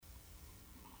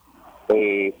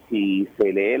Si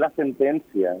se lee la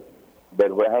sentencia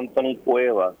del juez Anthony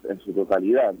Cuevas en su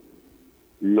totalidad,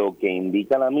 lo que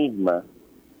indica la misma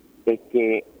es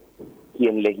que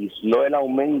quien legisló el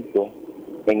aumento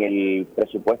en el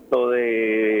presupuesto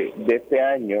de este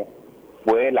año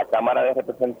fue la Cámara de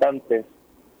Representantes,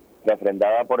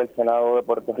 refrendada por el Senado de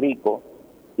Puerto Rico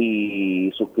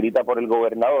y suscrita por el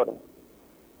gobernador.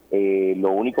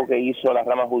 Lo único que hizo la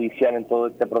rama judicial en todo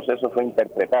este proceso fue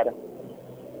interpretar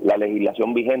la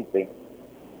legislación vigente.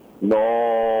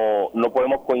 No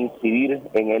podemos coincidir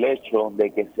en el hecho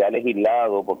de que se ha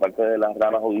legislado por parte de la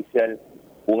rama judicial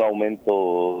un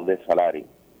aumento de salario.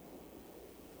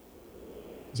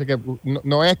 Así que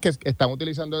no es que están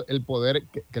utilizando el poder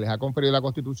que les ha conferido la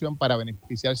Constitución para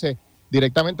beneficiarse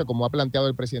directamente, como ha planteado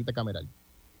el presidente Cameral.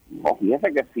 No,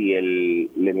 fíjense que si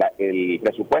el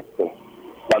presupuesto,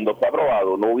 cuando fue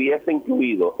aprobado, no hubiese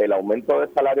incluido el aumento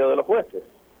del salario de los jueces,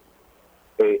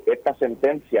 esta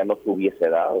sentencia no se hubiese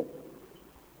dado.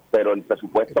 Pero el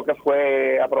presupuesto que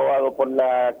fue aprobado por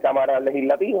la Cámara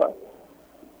Legislativa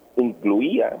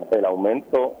incluía el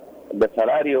aumento de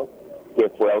salario que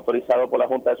fue autorizado por la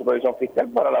Junta de Supervisión Fiscal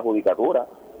para la judicatura.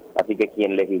 Así que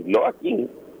quien legisló aquí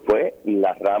fue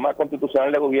la rama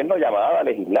constitucional de gobierno llamada a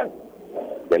legislar,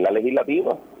 que es la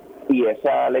legislativa, y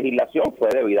esa legislación fue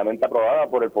debidamente aprobada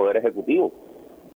por el Poder Ejecutivo.